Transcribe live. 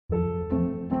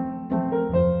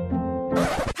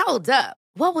Hold up.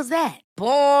 What was that?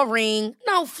 Boring.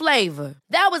 No flavor.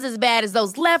 That was as bad as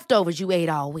those leftovers you ate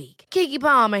all week. Keke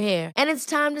Palmer here, and it's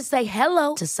time to say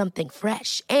hello to something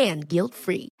fresh and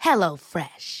guilt-free. Hello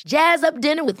Fresh. Jazz up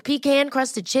dinner with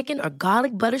pecan-crusted chicken or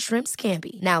garlic butter shrimp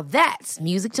scampi. Now that's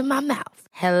music to my mouth.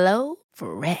 Hello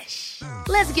Fresh.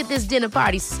 Let's get this dinner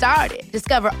party started.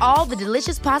 Discover all the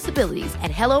delicious possibilities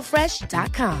at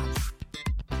hellofresh.com.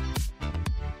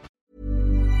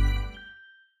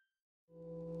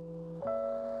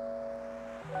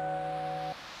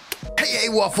 Hey,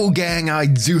 Waffle Gang, I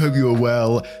do hope you are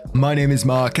well. My name is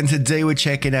Mark, and today we're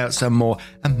checking out some more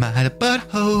Am I the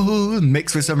Butthole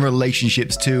mixed with some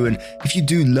relationships too. And if you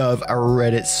do love a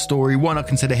Reddit story, why not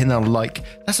consider hitting that like,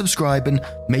 that subscribe, and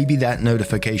maybe that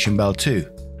notification bell too.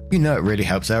 You know it really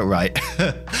helps out, right?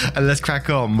 And let's crack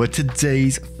on with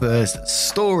today's first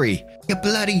story. You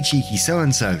bloody cheeky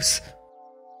so-and-sos.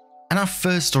 And our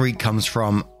first story comes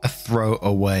from a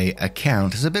throwaway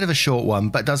account. It's a bit of a short one,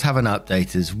 but does have an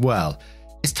update as well.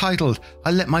 It's titled,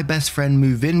 I let my best friend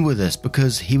move in with us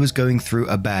because he was going through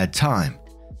a bad time.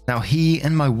 Now he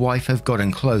and my wife have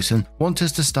gotten close and want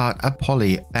us to start a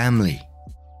poly family.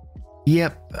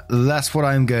 Yep, that's what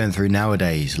I'm going through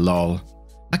nowadays, lol.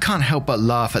 I can't help but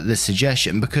laugh at this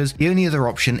suggestion because the only other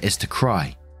option is to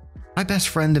cry. My best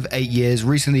friend of 8 years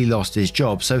recently lost his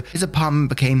job, so his apartment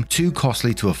became too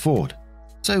costly to afford.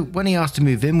 So when he asked to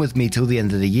move in with me till the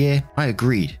end of the year, I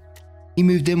agreed. He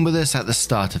moved in with us at the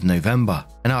start of November,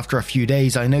 and after a few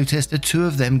days I noticed the two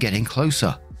of them getting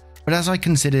closer. But as I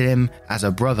considered him as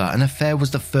a brother, an affair was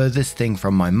the furthest thing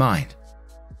from my mind.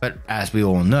 But as we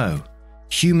all know,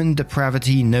 human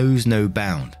depravity knows no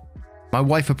bound. My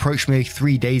wife approached me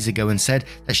 3 days ago and said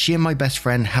that she and my best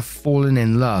friend have fallen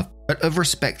in love, but of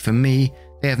respect for me,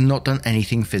 they have not done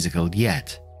anything physical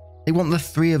yet. They want the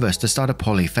three of us to start a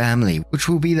poly family, which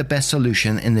will be the best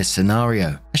solution in this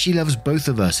scenario, as she loves both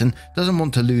of us and doesn't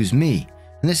want to lose me,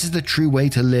 and this is the true way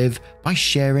to live, by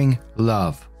sharing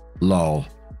love. Lol.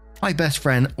 My best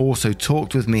friend also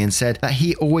talked with me and said that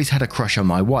he always had a crush on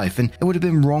my wife, and it would have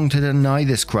been wrong to deny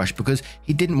this crush because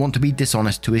he didn't want to be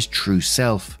dishonest to his true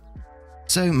self.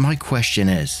 So my question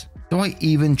is, do I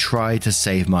even try to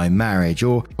save my marriage,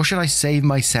 or should I save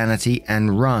my sanity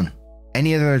and run?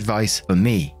 Any other advice for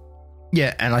me?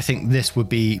 Yeah, and I think this would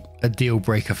be a deal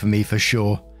breaker for me for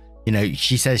sure. You know,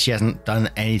 she says she hasn't done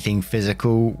anything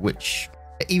physical, which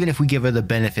even if we give her the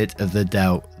benefit of the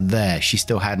doubt there, she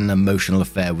still had an emotional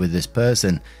affair with this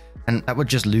person. And that would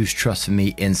just lose trust for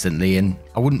me instantly, and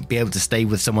I wouldn't be able to stay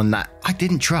with someone that I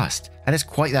didn't trust. And it's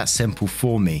quite that simple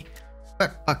for me.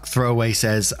 But Buck Throwaway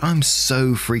says, I'm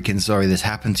so freaking sorry this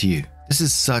happened to you. This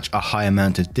is such a high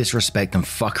amount of disrespect and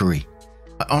fuckery.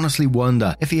 I honestly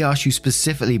wonder if he asked you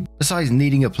specifically, besides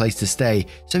needing a place to stay,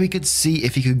 so he could see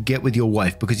if he could get with your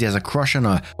wife because he has a crush on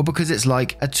her, or because it's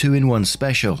like a 2-in-1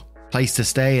 special. Place to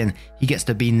stay and he gets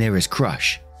to be near his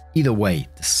crush. Either way,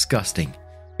 disgusting.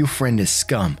 Your friend is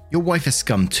scum. Your wife is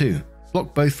scum too.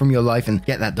 Block both from your life and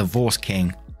get that divorce,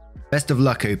 king. Best of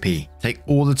luck, OP. Take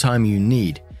all the time you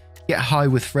need. Get high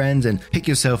with friends and pick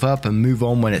yourself up and move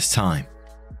on when it's time.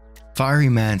 Fiery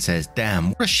Man says,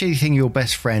 damn, what a shitty thing your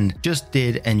best friend just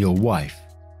did and your wife.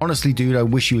 Honestly, dude, I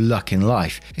wish you luck in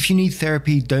life. If you need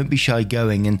therapy, don't be shy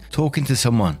going and talking to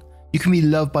someone. You can be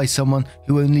loved by someone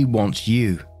who only wants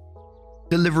you.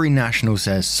 Delivery National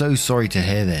says, so sorry to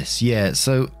hear this. Yeah,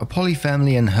 so a poly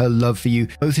family and her love for you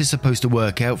both is supposed to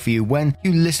work out for you when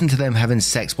you listen to them having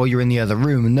sex while you're in the other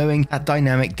room, knowing that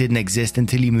dynamic didn't exist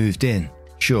until you moved in.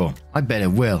 Sure, I bet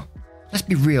it will. Let's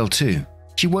be real too.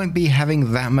 She won't be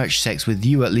having that much sex with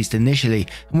you, at least initially,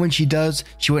 and when she does,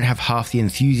 she won't have half the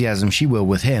enthusiasm she will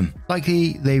with him.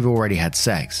 Likely, they've already had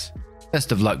sex.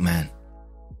 Best of luck, man.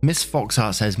 Miss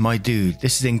Foxheart says, my dude,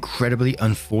 this is incredibly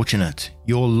unfortunate.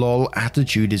 Your lol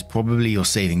attitude is probably your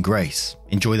saving grace.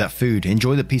 Enjoy that food,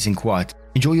 enjoy the peace and quiet,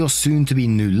 enjoy your soon-to-be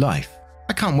new life.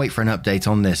 I can't wait for an update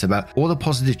on this about all the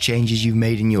positive changes you've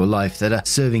made in your life that are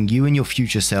serving you and your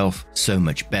future self so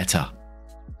much better.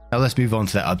 Now let's move on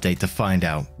to that update to find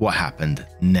out what happened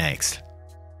next.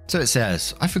 So it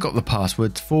says, I forgot the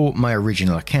password for my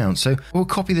original account, so we'll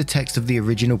copy the text of the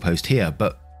original post here,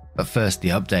 but first the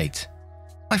update.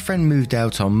 My friend moved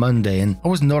out on Monday and I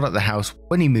was not at the house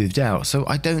when he moved out, so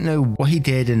I don't know what he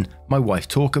did and my wife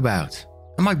talk about.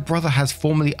 And my brother has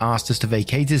formally asked us to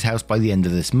vacate his house by the end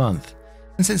of this month.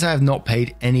 And since I have not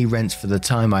paid any rents for the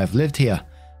time I have lived here,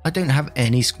 I don't have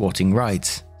any squatting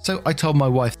rights. So I told my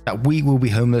wife that we will be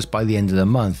homeless by the end of the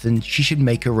month and she should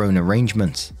make her own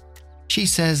arrangements. She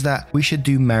says that we should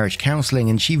do marriage counseling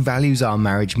and she values our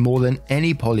marriage more than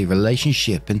any poly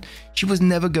relationship and she was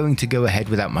never going to go ahead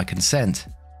without my consent.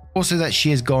 Also that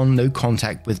she has gone no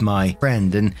contact with my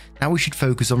friend and now we should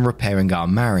focus on repairing our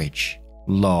marriage.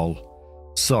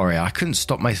 Lol. Sorry, I couldn't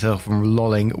stop myself from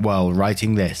lolling while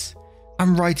writing this.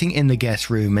 I'm writing in the guest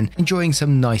room and enjoying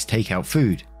some nice takeout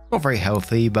food. Not very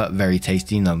healthy, but very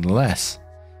tasty nonetheless.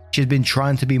 She has been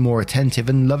trying to be more attentive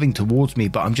and loving towards me,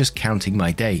 but I'm just counting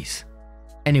my days.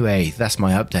 Anyway, that's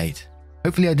my update.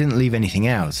 Hopefully I didn't leave anything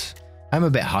out. I'm a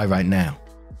bit high right now.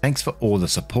 Thanks for all the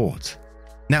support.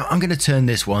 Now I'm going to turn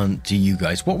this one to you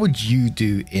guys. What would you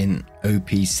do in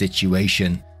OP's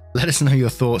situation? Let us know your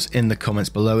thoughts in the comments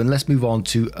below and let's move on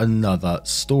to another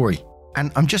story.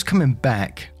 And I'm just coming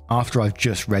back after I've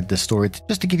just read the story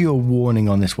just to give you a warning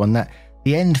on this one that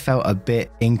the end felt a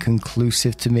bit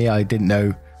inconclusive to me. I didn't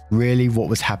know really what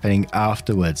was happening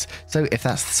afterwards. So if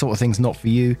that sort of thing's not for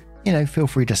you, feel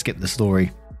free to skip the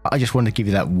story. I just wanted to give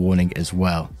you that warning as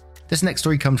well. This next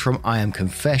story comes from I Am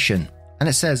Confession. And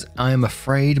it says, I am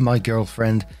afraid my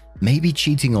girlfriend may be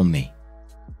cheating on me.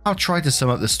 I'll try to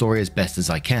sum up the story as best as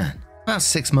I can. About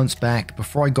 6 months back,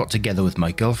 before I got together with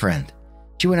my girlfriend,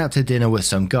 she went out to dinner with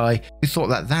some guy who thought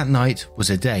that night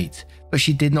was a date, but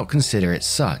she did not consider it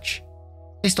such.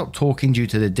 They stopped talking due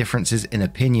to the differences in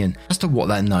opinion as to what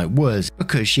that night was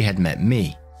because she had met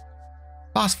me.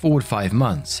 Fast forward 5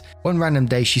 months, one random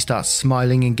day she starts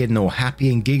smiling and getting all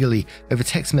happy and giggly over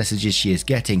text messages she is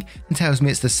getting and tells me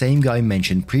it's the same guy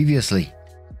mentioned previously.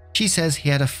 She says he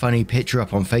had a funny picture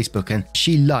up on Facebook and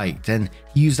she liked and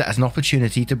he used that as an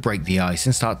opportunity to break the ice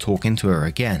and start talking to her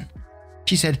again.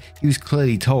 She said he was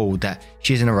clearly told that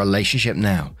she is in a relationship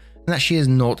now and that she is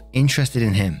not interested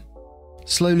in him.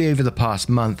 Slowly over the past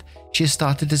month, she has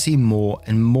started to see more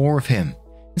and more of him.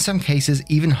 In some cases,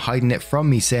 even hiding it from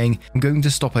me, saying, I'm going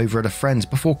to stop over at a friend's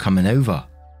before coming over.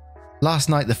 Last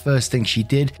night, the first thing she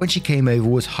did when she came over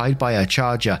was hide by her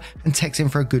charger and text him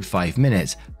for a good 5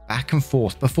 minutes, back and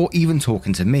forth before even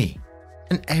talking to me.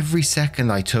 And every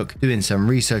second I took doing some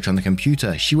research on the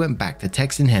computer, she went back to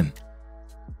texting him.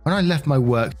 When I left my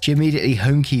work, she immediately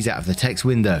home keys out of the text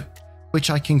window, which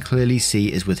I can clearly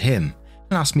see is with him,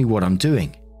 and asked me what I'm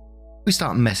doing. We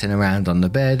start messing around on the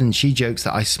bed and she jokes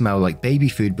that I smell like baby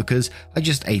food because I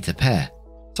just ate a pear.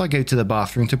 So I go to the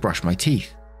bathroom to brush my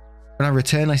teeth. When I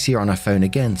return, I see her on her phone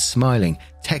again, smiling,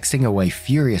 texting away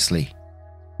furiously.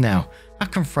 Now, I've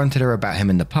confronted her about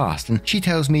him in the past and she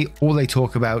tells me all they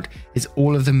talk about is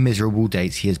all of the miserable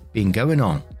dates he has been going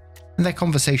on. And their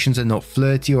conversations are not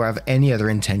flirty or have any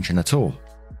other intention at all.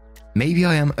 Maybe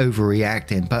I am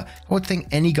overreacting, but I would think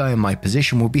any guy in my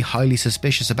position would be highly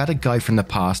suspicious about a guy from the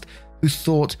past who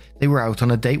thought they were out on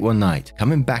a date one night,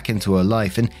 coming back into her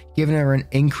life and giving her an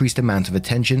increased amount of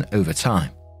attention over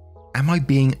time. Am I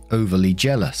being overly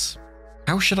jealous?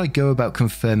 How should I go about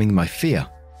confirming my fear?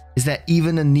 Is there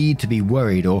even a need to be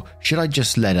worried, or should I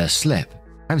just let her slip?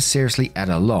 I'm seriously at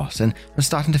a loss and I'm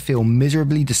starting to feel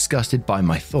miserably disgusted by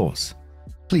my thoughts.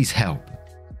 Please help.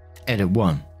 Edit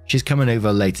 1. She's coming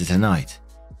over later tonight.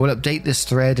 We'll update this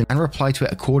thread and reply to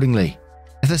it accordingly.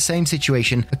 If the same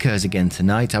situation occurs again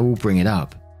tonight, I will bring it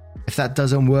up. If that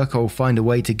doesn't work, I will find a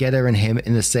way to get her and him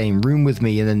in the same room with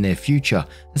me in the near future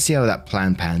and see how that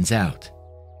plan pans out.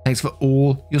 Thanks for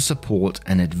all your support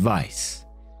and advice.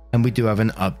 And we do have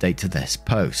an update to this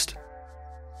post.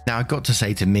 Now, I got to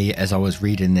say, to me, as I was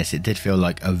reading this, it did feel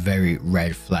like a very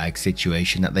red flag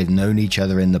situation, that they've known each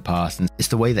other in the past, and it's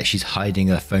the way that she's hiding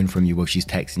her phone from you while she's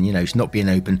texting, she's not being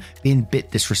open, being a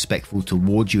bit disrespectful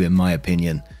towards you, in my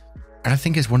opinion. And I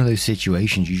think it's one of those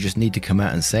situations you just need to come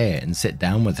out and say it and sit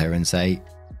down with her and say,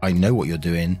 I know what you're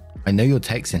doing, I know you're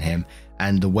texting him,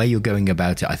 and the way you're going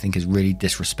about it I think is really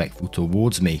disrespectful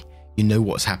towards me. You know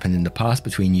what's happened in the past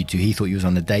between you two. He thought you was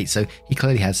on a date, so he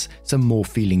clearly has some more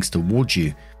feelings towards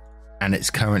you, and it's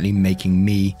currently making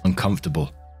me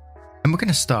uncomfortable. And we're going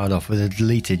to start off with a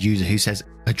deleted user who says,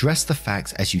 address the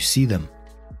facts as you see them.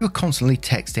 You are constantly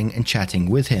texting and chatting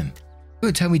with him. You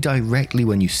would tell me directly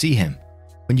when you see him.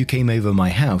 When you came over my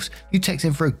house, you texted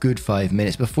him for a good 5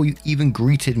 minutes before you even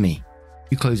greeted me.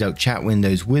 You close out chat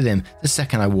windows with him the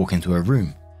second I walk into a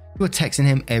room. You are texting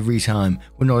him every time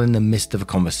we're not in the midst of a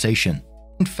conversation.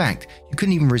 In fact, you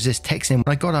couldn't even resist texting him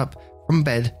when I got up from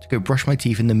bed to go brush my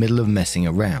teeth in the middle of messing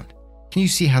around. Can you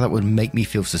see how that would make me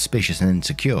feel suspicious and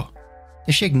insecure?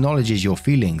 If she acknowledges your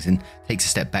feelings and takes a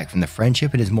step back from the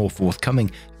friendship and is more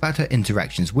forthcoming about her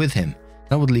interactions with him,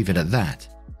 then I would leave it at that.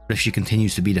 But if she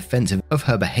continues to be defensive of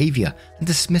her behavior and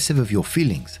dismissive of your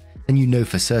feelings, then you know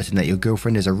for certain that your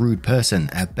girlfriend is a rude person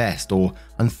at best or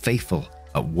unfaithful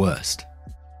at worst.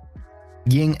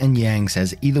 Yin and Yang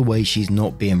says either way she's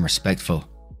not being respectful.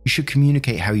 You should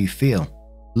communicate how you feel.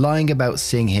 Lying about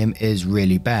seeing him is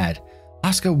really bad.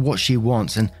 Ask her what she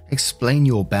wants and explain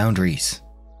your boundaries.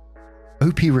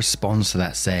 OP responds to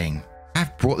that saying,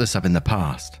 I've brought this up in the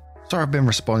past. So I've been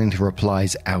responding to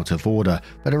replies out of order,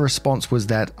 but her response was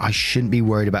that I shouldn't be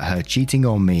worried about her cheating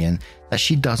on me and that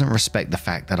she doesn't respect the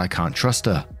fact that I can't trust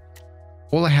her.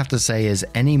 All I have to say is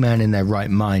any man in their right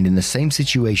mind in the same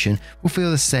situation will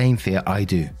feel the same fear I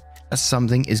do, that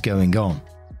something is going on.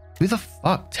 Who the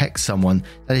fuck texts someone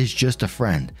that is just a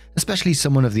friend, especially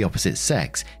someone of the opposite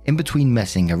sex, in between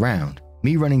messing around,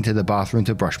 me running to the bathroom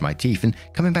to brush my teeth and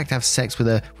coming back to have sex with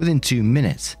her within 2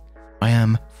 minutes? I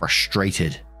am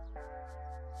frustrated.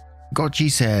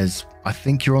 Gotchi says, I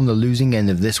think you're on the losing end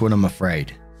of this one, I'm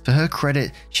afraid. To her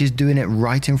credit, she's doing it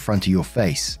right in front of your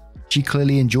face. She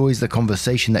clearly enjoys the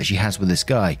conversation that she has with this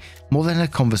guy more than a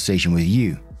conversation with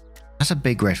you. That's a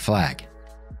big red flag.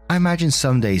 I imagine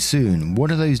someday soon,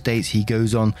 one of those dates he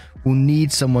goes on will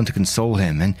need someone to console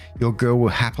him and your girl will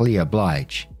happily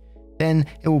oblige. Then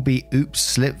it will be oops,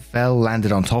 slip, fell,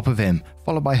 landed on top of him,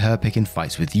 followed by her picking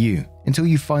fights with you, until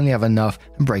you finally have enough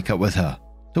and break up with her.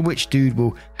 So which dude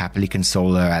will happily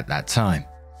console her at that time?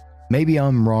 Maybe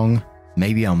I'm wrong,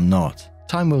 maybe I'm not.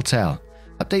 Time will tell.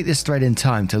 Update this thread in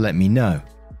time to let me know.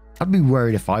 I'd be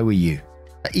worried if I were you.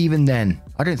 But even then,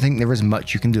 I don't think there is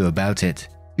much you can do about it.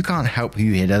 You can't help who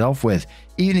you hit it off with,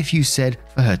 even if you said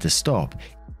for her to stop.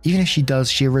 Even if she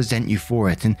does, she'll resent you for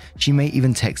it, and she may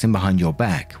even text him behind your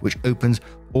back, which opens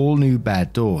all new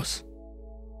bad doors.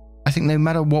 I think no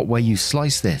matter what way you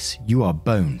slice this, you are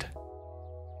boned.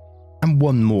 And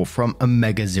one more from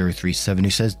Omega037 who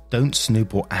says, don't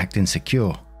snoop or act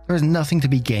insecure. There is nothing to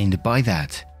be gained by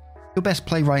that. Your best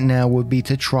play right now would be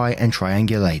to try and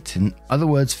triangulate. In other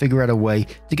words, figure out a way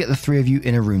to get the three of you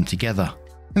in a room together.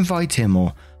 Invite him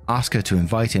or ask her to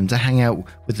invite him to hang out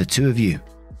with the two of you.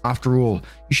 After all,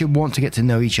 you should want to get to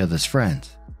know each other's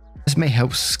friends. This may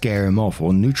help scare him off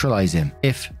or neutralize him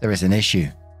if there is an issue.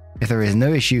 If there is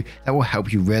no issue, that will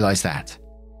help you realize that.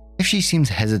 If she seems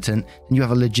hesitant, then you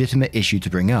have a legitimate issue to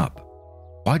bring up.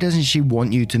 Why doesn't she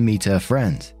want you to meet her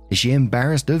friends? Is she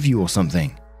embarrassed of you or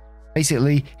something?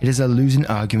 Basically, it is a losing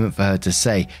argument for her to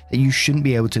say that you shouldn't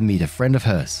be able to meet a friend of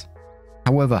hers.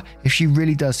 However, if she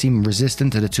really does seem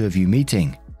resistant to the two of you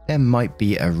meeting, there might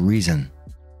be a reason.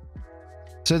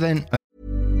 So then,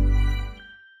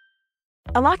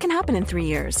 A lot can happen in 3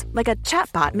 years, like a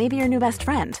chatbot may be your new best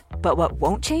friend. But what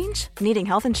won't change? Needing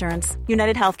health insurance.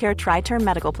 United Healthcare Tri-Term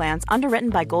Medical Plans, underwritten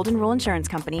by Golden Rule Insurance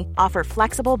Company, offer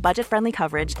flexible, budget-friendly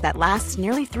coverage that lasts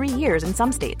nearly 3 years in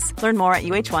some states. Learn more at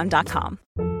uh1.com.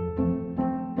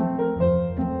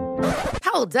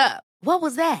 Hold up. What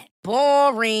was that?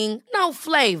 Boring. No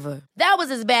flavor. That was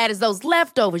as bad as those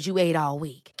leftovers you ate all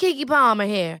week. Keke Palmer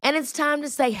here, and it's time to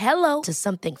say hello to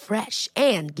something fresh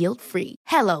and guilt-free.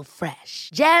 Hello Fresh.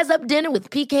 Jazz up dinner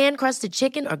with pecan-crusted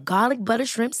chicken or garlic butter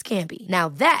shrimp scampi. Now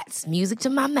that's music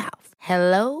to my mouth.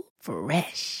 Hello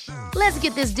Fresh. Let's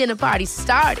get this dinner party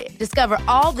started. Discover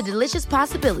all the delicious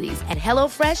possibilities at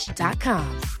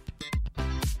hellofresh.com.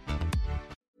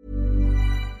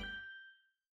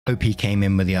 OP came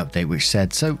in with the update which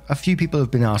said, so a few people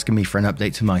have been asking me for an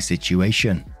update to my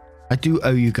situation. I do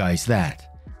owe you guys that.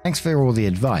 Thanks for all the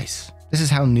advice. This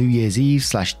is how New Year's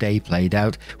Eve/day played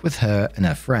out with her and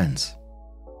her friends.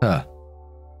 Her.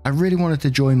 I really wanted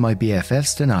to join my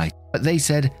BFFs tonight, but they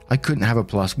said I couldn't have a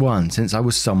 +1 since I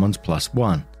was someone's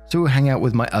 +1, so we'll hang out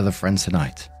with my other friends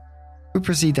tonight. We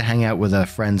proceed to hang out with her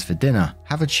friends for dinner,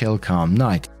 have a chill, calm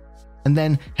night, and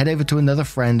then head over to another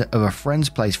friend of a friend's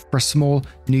place for a small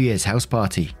New Year's house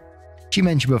party. She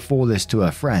mentioned before this to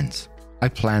her friends, I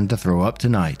planned to throw up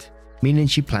tonight, meaning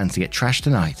she plans to get trashed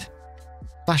tonight.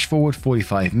 Flash forward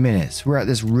 45 minutes, we're at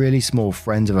this really small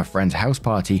friends of a friend's house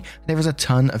party and there is a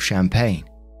ton of champagne.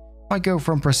 My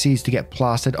girlfriend proceeds to get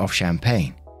plastered off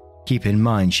champagne. Keep in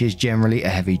mind she is generally a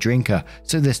heavy drinker,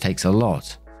 so this takes a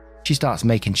lot. She starts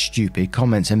making stupid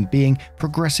comments and being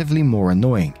progressively more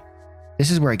annoying. This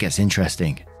is where it gets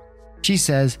interesting. She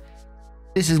says,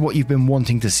 this is what you've been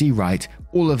wanting to see, right?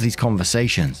 All of these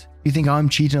conversations. You think I'm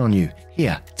cheating on you?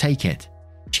 Here, take it.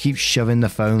 She keeps shoving the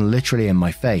phone literally in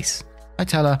my face. I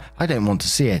tell her I don't want to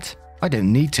see it. I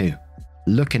don't need to.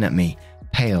 Looking at me,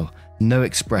 pale, no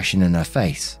expression in her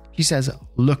face. She says,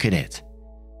 look at it.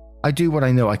 I do what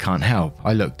I know I can't help.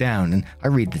 I look down and I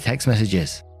read the text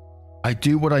messages. I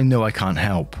do what I know I can't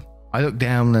help. I look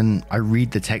down and I read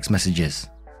the text messages.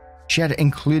 She had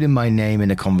included my name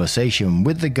in a conversation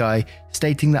with the guy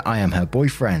stating that I am her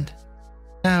boyfriend.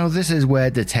 Now this is where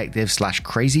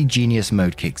detective/crazy genius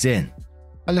mode kicks in.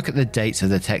 I look at the dates of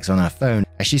the text on her phone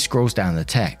as she scrolls down the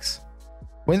text.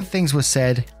 When things were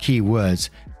said, key words,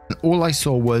 and all I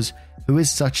saw was, who is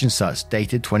such and such,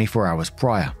 dated 24 hours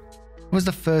prior. It was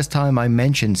the first time I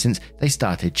mentioned since they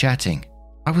started chatting.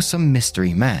 I was some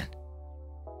mystery man.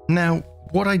 Now,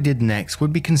 what I did next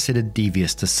would be considered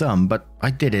devious to some, but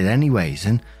I did it anyways,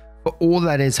 and for all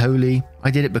that is holy,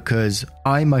 I did it because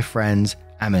I, my friends,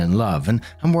 am in love, and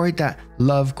I'm worried that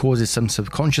love causes some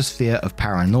subconscious fear of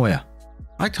paranoia.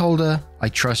 I told her, I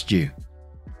trust you.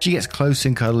 She gets close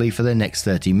and cuddly for the next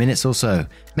 30 minutes or so,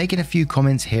 making a few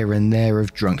comments here and there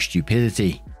of drunk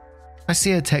stupidity. I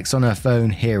see her text on her phone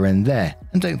here and there,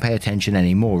 and don't pay attention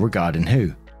anymore regarding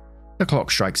who. The clock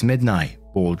strikes midnight,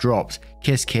 ball drops,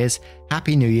 kiss kiss,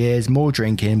 happy new year's, more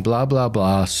drinking, blah blah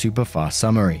blah, super fast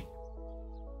summary.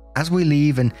 As we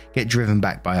leave and get driven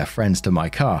back by our friends to my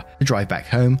car to drive back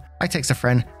home, I text a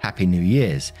friend Happy New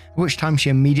Year's, at which time she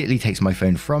immediately takes my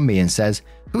phone from me and says,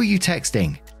 "Who are you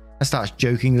texting?" and starts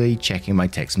jokingly checking my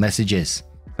text messages,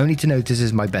 only to notice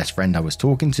it's my best friend I was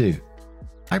talking to.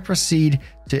 I proceed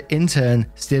to in turn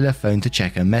steal her phone to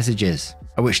check her messages,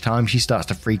 at which time she starts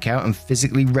to freak out and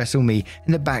physically wrestle me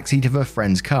in the backseat of her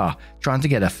friend's car, trying to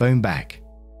get her phone back.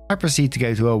 I proceed to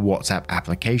go to her WhatsApp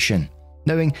application,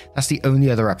 knowing that's the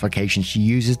only other application she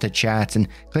uses to chat, and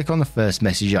click on the first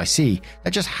message I see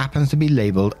that just happens to be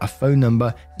labelled a phone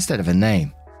number instead of a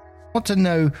name. Want to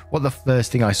know what the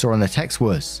first thing I saw on the text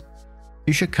was?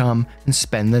 You should come and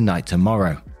spend the night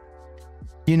tomorrow.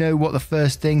 You know what the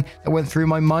first thing that went through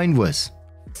my mind was?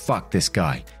 Fuck this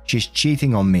guy, she's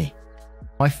cheating on me.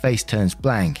 My face turns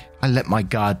blank, I let my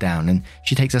guard down, and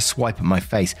she takes a swipe at my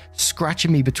face,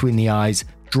 scratching me between the eyes,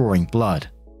 drawing blood.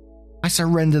 I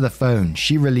surrender the phone,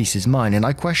 she releases mine, and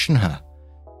I question her.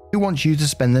 Who wants you to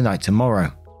spend the night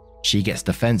tomorrow? She gets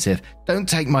defensive. Don't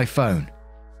take my phone.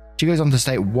 She goes on to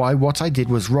state why what I did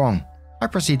was wrong. I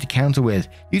proceed to counter with,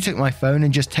 you took my phone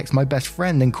and just texted my best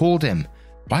friend and called him.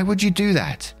 Why would you do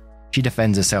that? She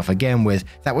defends herself again with,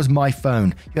 that was my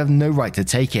phone, you have no right to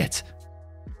take it.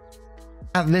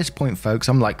 At this point, folks,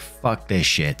 I'm like, fuck this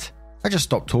shit. I just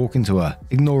stop talking to her,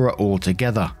 ignore her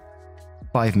altogether.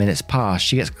 5 minutes pass,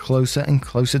 she gets closer and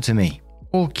closer to me,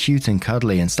 all cute and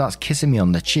cuddly, and starts kissing me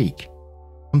on the cheek.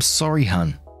 I'm sorry,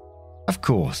 hun. Of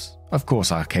course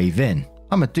I'll cave in.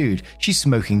 I'm a dude, she's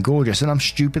smoking gorgeous, and I'm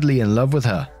stupidly in love with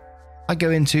her. I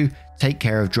go into take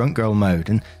care of drunk girl mode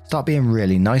and start being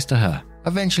really nice to her,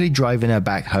 eventually driving her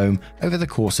back home over the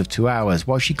course of 2 hours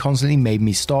while she constantly made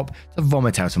me stop to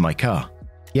vomit out of my car.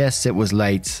 Yes, it was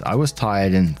late, I was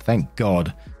tired and, thank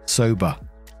God, sober.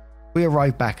 We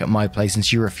arrive back at my place and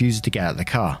she refuses to get out of the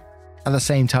car. At the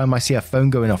same time, I see her phone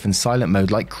going off in silent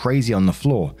mode like crazy on the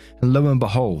floor, and lo and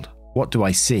behold, what do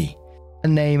I see? A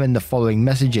name and the following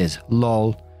messages,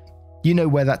 lol. You know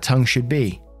where that tongue should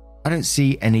be. I don't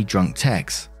see any drunk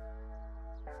texts.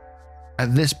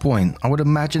 At this point, I would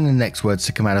imagine the next words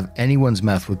to come out of anyone's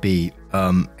mouth would be,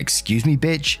 excuse me,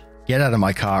 bitch? Get out of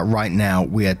my car right now,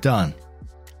 we are done.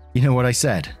 You know what I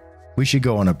said? We should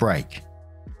go on a break.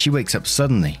 She wakes up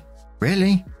suddenly.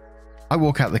 Really? I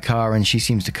walk out the car and she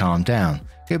seems to calm down,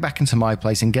 go back into my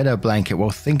place and get her blanket while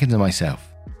thinking to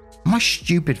myself, am I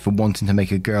stupid for wanting to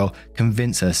make a girl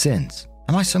convince her sins?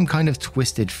 Am I some kind of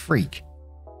twisted freak?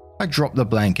 I drop the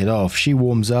blanket off, she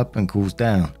warms up and cools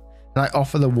down, and I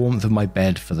offer the warmth of my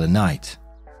bed for the night.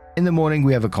 In the morning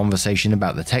we have a conversation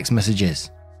about the text messages.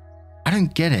 I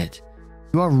don't get it.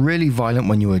 You are really violent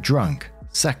when you are drunk.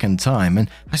 Second time, and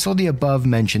I saw the above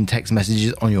mentioned text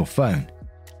messages on your phone.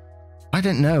 I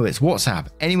don't know, it's WhatsApp.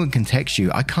 Anyone can text you,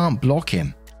 I can't block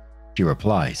him. She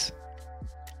replies.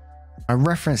 I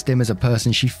referenced him as a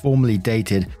person she formerly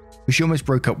dated, who she almost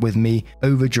broke up with me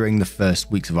over during the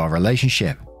first weeks of our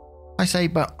relationship. I say,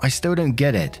 but I still don't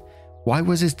get it. Why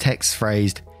was his text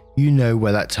phrased, you know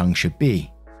where that tongue should be?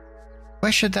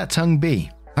 Where should that tongue be?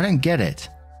 I don't get it.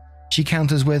 She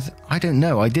counters with, I don't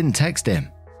know, I didn't text him.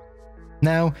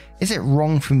 Now, is it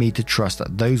wrong for me to trust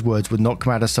that those words would not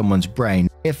come out of someone's brain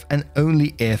if and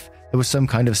only if there was some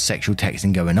kind of sexual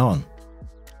texting going on?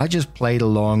 I just played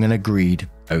along and agreed,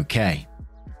 okay.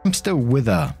 I'm still with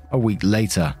her a week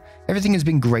later. Everything has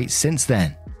been great since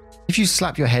then. If you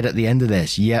slap your head at the end of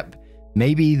this, yep,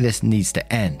 maybe this needs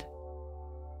to end.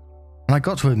 And I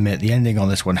got to admit, the ending on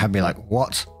this one had me like,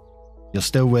 what? You're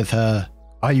still with her?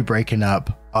 Are you breaking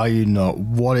up? Are you not?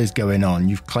 What is going on?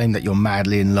 You've claimed that you're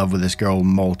madly in love with this girl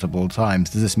multiple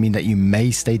times. Does this mean that you may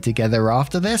stay together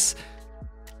after this?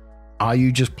 Are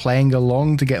you just playing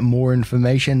along to get more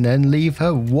information, then leave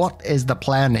her? What is the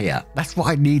plan here? That's what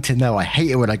I need to know. I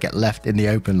hate it when I get left in the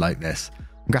open like this. I'm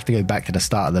going to have to go back to the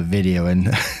start of the video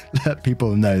and let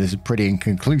people know this is pretty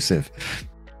inconclusive.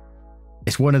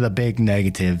 It's one of the big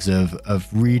negatives of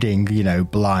reading,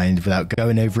 blind without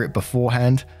going over it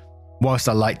beforehand. Whilst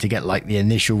I like to get the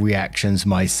initial reactions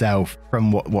myself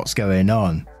from what's going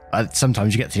on,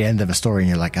 sometimes you get to the end of a story and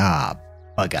you're like,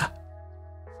 bugger.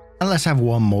 And let's have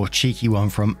one more cheeky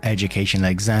one from Educational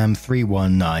Exam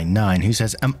 3199, who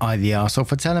says, am I the arsehole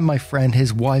for telling my friend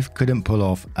his wife couldn't pull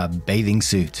off a bathing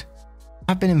suit?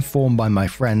 I've been informed by my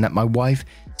friend that my wife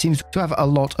seems to have a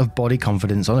lot of body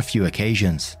confidence on a few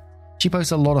occasions. She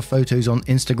posts a lot of photos on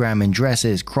Instagram in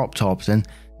dresses, crop tops, and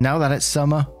now that it's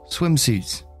summer,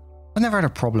 swimsuits. I've never had a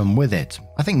problem with it.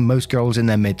 I think most girls in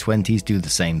their mid-20s do the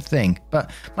same thing,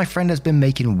 but my friend has been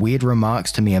making weird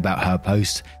remarks to me about her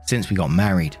posts since we got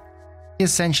married. He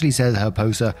essentially says her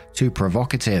posts are too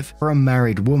provocative for a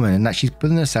married woman and that she's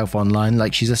putting herself online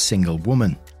like she's a single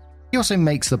woman. He also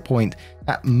makes the point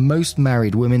that most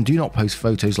married women do not post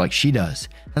photos like she does,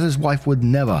 as his wife would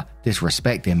never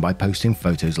disrespect him by posting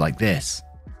photos like this.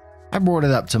 I brought it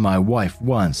up to my wife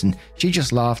once and she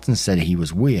just laughed and said he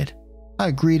was weird. I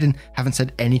agreed and haven't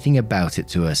said anything about it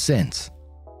to her since.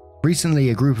 Recently,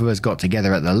 a group of us got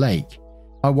together at the lake.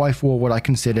 My wife wore what I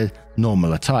considered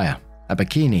normal attire, a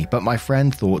bikini, but my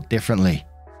friend thought differently.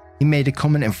 He made a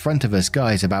comment in front of us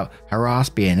guys about her ass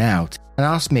being out and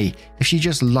asked me if she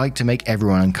just liked to make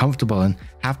everyone uncomfortable and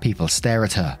have people stare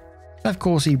at her. And of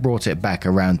course, he brought it back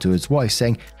around to his wife,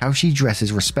 saying how she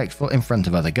dresses respectful in front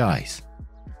of other guys.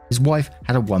 His wife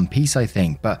had a one piece, I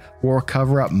think, but wore a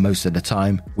cover up most of the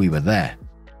time we were there.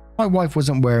 My wife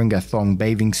wasn't wearing a thong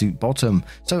bathing suit bottom,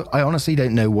 so I honestly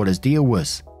don't know what his deal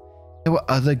was. There were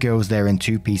other girls there in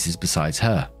two pieces besides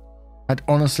her. I'd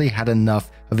honestly had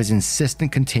enough of his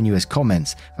insistent continuous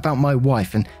comments about my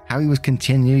wife and how he was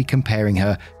continually comparing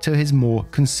her to his more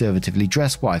conservatively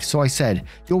dressed wife, so I said,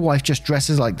 your wife just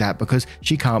dresses like that because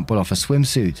she can't pull off a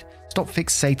swimsuit. Stop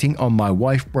fixating on my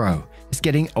wife, bro. It's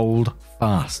getting old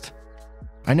fast.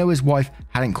 I know his wife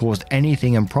hadn't caused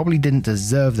anything and probably didn't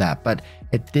deserve that, but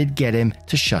it did get him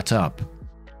to shut up.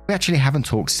 We actually haven't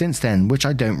talked since then, which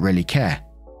I don't really care.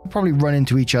 We'll probably run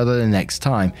into each other the next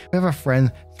time we have a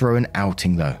friend throw an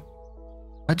outing though.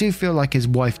 I do feel like his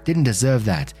wife didn't deserve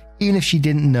that, even if she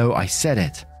didn't know I said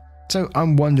it. So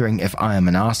I'm wondering if I am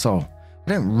an arsehole.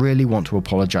 I don't really want to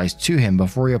apologize to him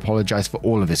before he apologized for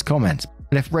all of his comments,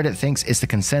 but if Reddit thinks it's the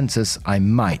consensus, I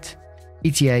might.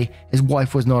 ETA, his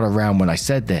wife was not around when I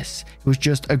said this. It was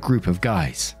just a group of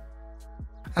guys.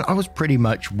 And I was pretty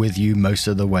much with you most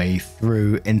of the way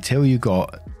through until you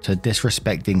got to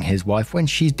disrespecting his wife when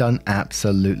she's done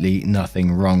absolutely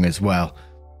nothing wrong as well.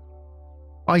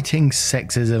 Fighting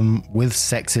sexism with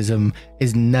sexism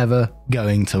is never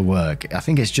going to work. I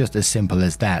think it's just as simple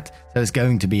as that. So it's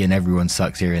going to be an everyone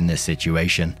sucks here in this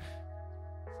situation.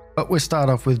 But we'll start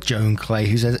off with Joan Clay,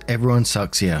 who says everyone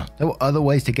sucks here. There were other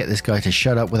ways to get this guy to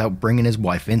shut up without bringing his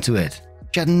wife into it.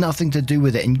 She had nothing to do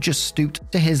with it and you just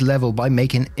stooped to his level by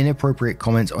making inappropriate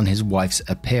comments on his wife's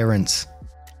appearance.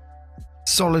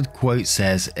 Solid Quote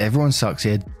says, everyone sucks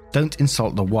here, don't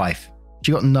insult the wife.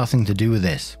 She got nothing to do with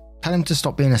this. Tell him to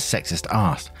stop being a sexist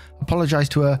arse. Apologize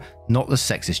to her, not the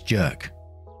sexist jerk.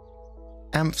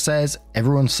 Amp says,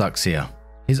 everyone sucks here.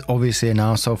 He's obviously an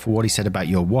arsehole for what he said about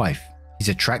your wife. He's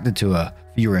attracted to her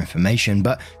for your information,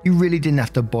 but you really didn't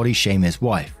have to body shame his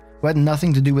wife, who had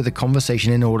nothing to do with the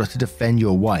conversation in order to defend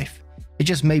your wife. It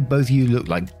just made both of you look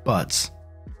like butts.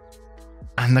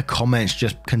 And the comments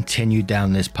just continued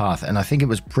down this path, and I think it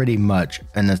was pretty much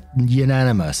an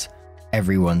unanimous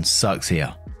everyone sucks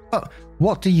here. But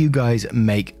what do you guys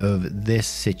make of this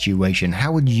situation?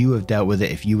 How would you have dealt with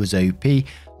it if you was OP?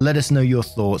 Let us know your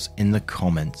thoughts in the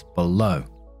comments below.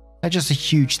 Now, just a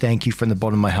huge thank you from the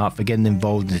bottom of my heart for getting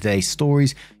involved in today's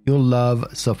stories. Your love,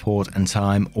 support, and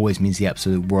time always means the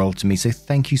absolute world to me. So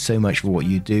thank you so much for what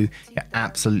you do. You're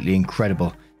absolutely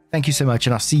incredible. Thank you so much,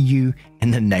 and I'll see you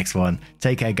in the next one.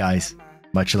 Take care, guys.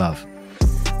 Much love.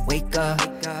 Wake up,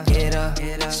 get up,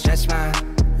 stretch my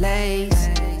legs,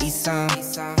 eat some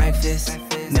breakfast,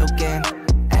 milk and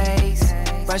eggs,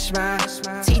 brush my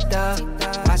teeth up,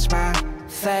 wash my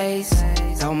face,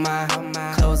 throw my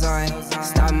clothes on,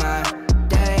 start my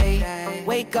day.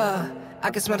 Wake up,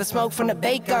 I can smell the smoke from the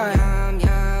bacon.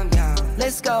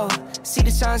 Let's go, see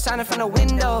the sun shining from the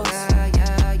windows.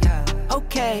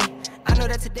 Okay, I know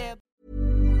that today.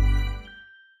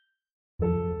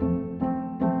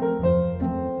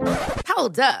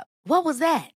 Hold up. What was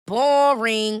that?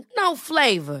 Boring. No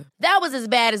flavor. That was as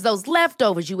bad as those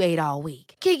leftovers you ate all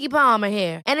week. Keke Palmer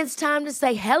here, and it's time to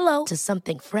say hello to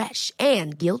something fresh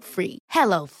and guilt-free.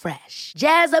 Hello Fresh.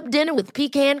 Jazz up dinner with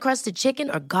pecan-crusted chicken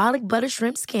or garlic butter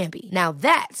shrimp scampi. Now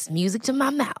that's music to my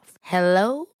mouth.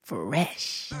 Hello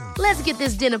Fresh. Let's get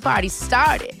this dinner party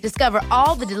started. Discover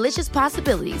all the delicious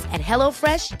possibilities at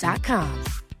HelloFresh.com.